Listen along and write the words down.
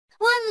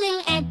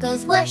ant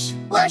goes whoosh,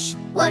 whoosh,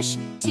 whoosh.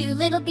 2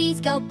 little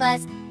bees go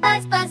buzz,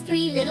 buzz, buzz.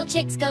 3 little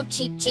chicks go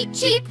cheep, cheep,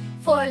 cheep.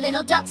 4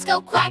 little ducks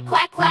go quack,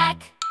 quack,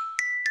 quack.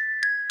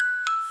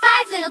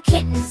 5 little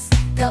kittens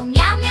go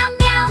meow, meow,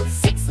 meow.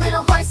 6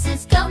 little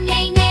horses go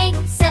neigh, neigh.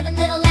 7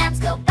 little lambs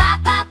go ba,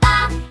 ba,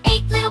 ba.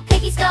 8 little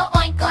piggies go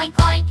oink, oink,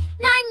 oink.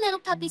 9 little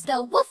puppies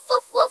go woof,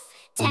 woof, woof.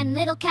 10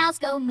 little cows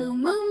go moo,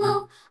 moo,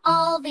 moo.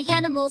 All the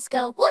animals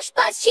go whoosh,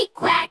 buzz, cheep,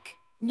 quack.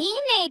 Nee,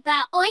 neigh,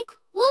 ba, oink,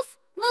 woof,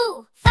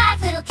 moo.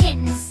 5 little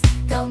kittens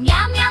go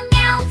meow, meow,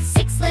 meow.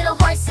 6 little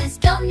horses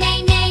go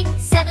neigh, neigh.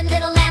 7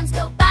 little lambs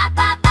go ba,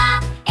 ba,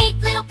 ba. 8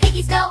 little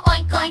piggies go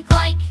oink, oink,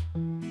 oink.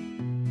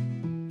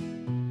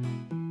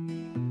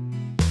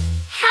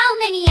 How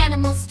many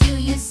animals do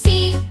you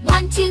see?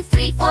 1, 2,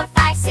 3, 4,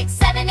 5, 6,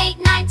 7, 8,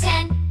 9,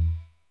 10.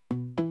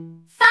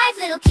 5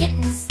 little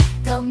kittens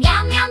go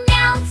meow, meow,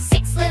 meow.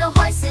 6 little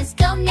horses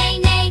go neigh,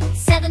 neigh.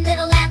 7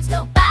 little lambs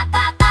go ba,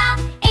 ba, ba.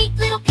 8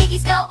 little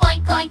piggies go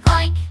oink, oink,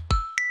 oink.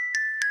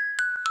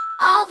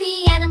 All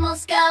the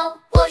animals go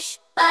whoosh,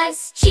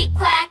 buzz, cheep,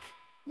 quack.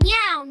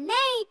 Meow,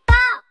 neigh,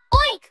 ba,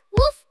 oink,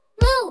 woof,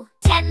 moo.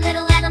 10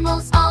 little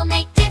animals all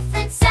make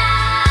different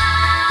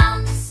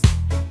sounds.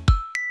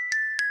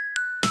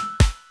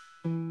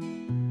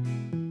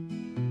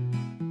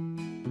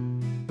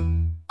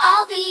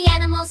 All the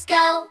animals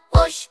go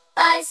whoosh,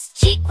 buzz,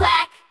 cheep,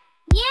 quack.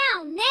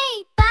 Meow,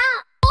 neigh, ba,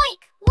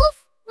 oink,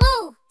 woof,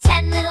 moo.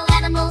 10 little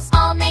animals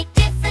all make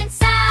different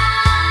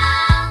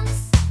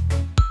sounds.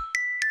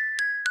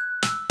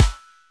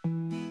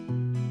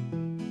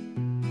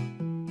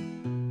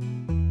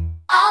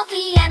 All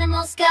the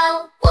animals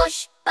go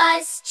whoosh,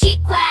 buzz, cheep,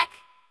 quack.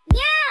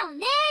 Meow,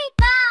 neigh,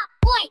 ba,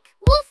 oink,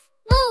 woof,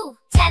 moo.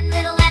 10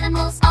 little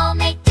animals all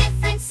make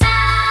different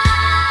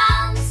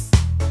sounds.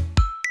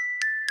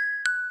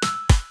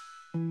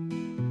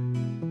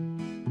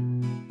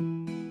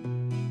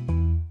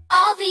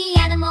 All the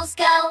animals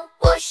go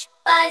whoosh,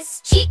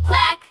 buzz, cheep,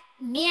 quack.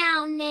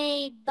 Meow,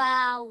 neigh,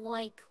 ba,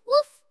 oink,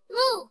 woof,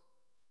 moo.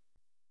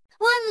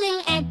 1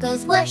 little ant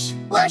goes whoosh,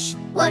 whoosh,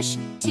 whoosh.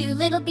 2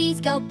 little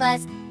bees go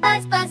buzz,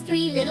 buzz, buzz.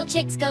 3 little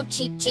chicks go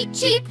cheep, cheep,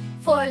 cheep.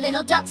 4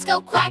 little ducks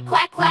go quack,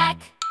 quack, quack.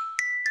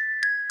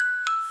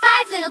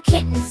 5 little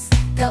kittens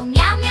go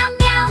meow, meow,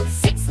 meow.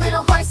 6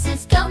 little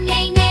horses go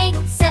neigh, neigh.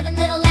 7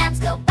 little lambs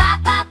go ba,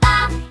 ba,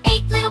 ba.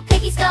 8 little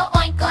piggies go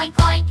oink, oink,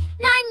 oink.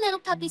 9 little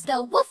puppies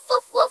go woof,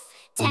 woof, woof.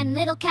 10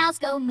 little cows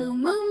go moo,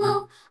 moo,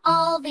 moo.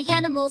 All the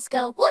animals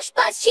go whoosh,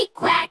 buzz, cheep,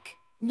 quack.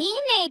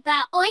 Nee, neigh,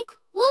 ba, oink,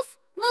 woof,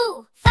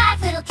 moo.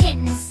 5 little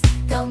kittens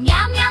go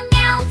meow, meow,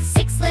 meow.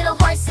 6 little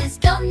horses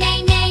go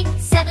neigh, neigh.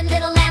 7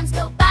 little lambs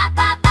go ba,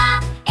 ba,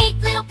 ba. 8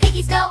 little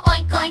piggies go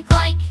oink, oink,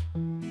 oink.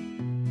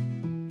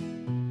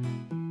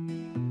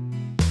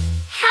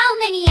 How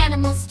many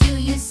animals do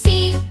you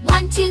see?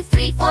 1, 2,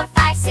 3, 4,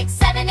 5, 6,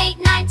 7, 8,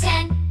 9,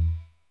 10.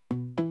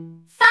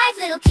 5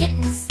 little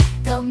kittens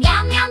go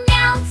meow, meow,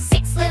 meow.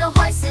 6 little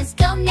horses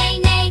go neigh,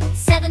 neigh.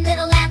 7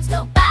 little lambs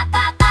go ba,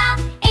 ba, ba.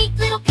 8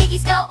 little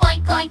piggies go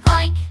oink, oink,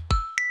 oink.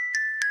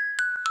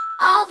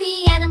 All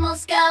the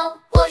animals go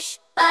whoosh,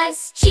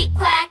 buzz, cheep,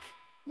 quack.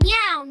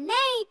 Meow,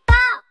 neigh,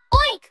 ba,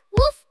 oink,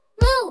 woof,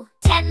 moo.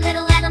 10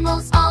 little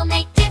animals all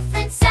make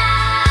different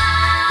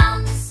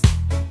sounds.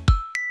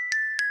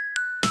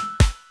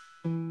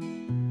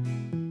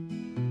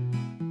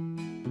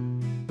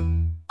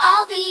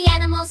 All the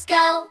animals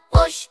go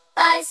whoosh,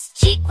 buzz,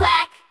 cheep,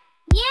 quack.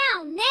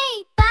 Meow,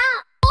 neigh, ba,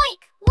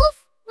 oink,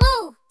 woof,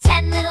 moo.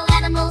 10 little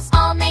animals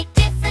all make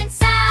different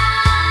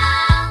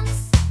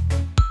sounds.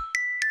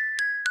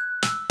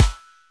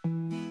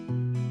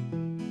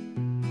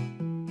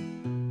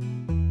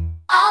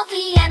 All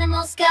the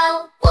animals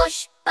go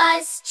whoosh,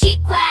 buzz,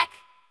 cheep, quack.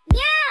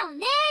 Meow,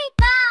 neigh,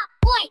 ba,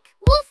 oink,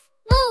 woof,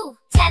 moo.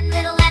 10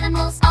 little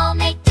animals all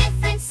make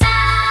different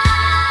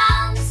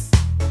sounds.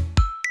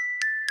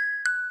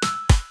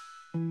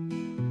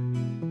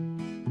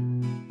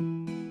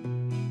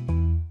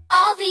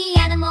 All the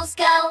animals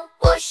go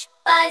whoosh,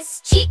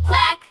 buzz, cheep,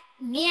 quack.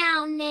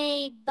 Meow,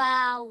 neigh,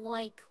 ba,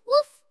 oink,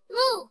 woof,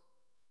 moo.